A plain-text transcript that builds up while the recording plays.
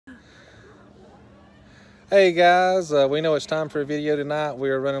Hey guys, we know it's time for a video tonight. We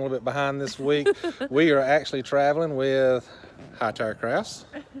are running a little bit behind this week. We are actually traveling with High Tire Crafts.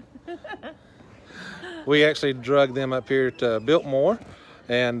 We actually drug them up here to Biltmore,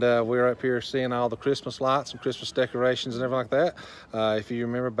 and we're up here seeing all the Christmas lights and Christmas decorations and everything like that. If you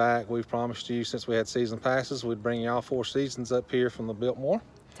remember back, we've promised you since we had season passes, we'd bring you all 4 seasons up here from the Biltmore.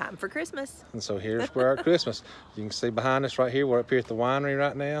 Time for Christmas. And so here's where our Christmas. You can see behind us right here, we're up here at the winery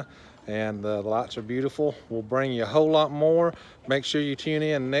right now, and the lights are beautiful. We'll bring you a whole lot more. Make sure you tune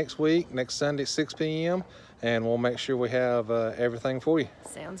in next week, next Sunday at 6 p.m. and we'll make sure we have everything for you.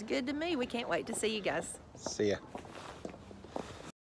 Sounds good to me. We can't wait to see you guys. See ya.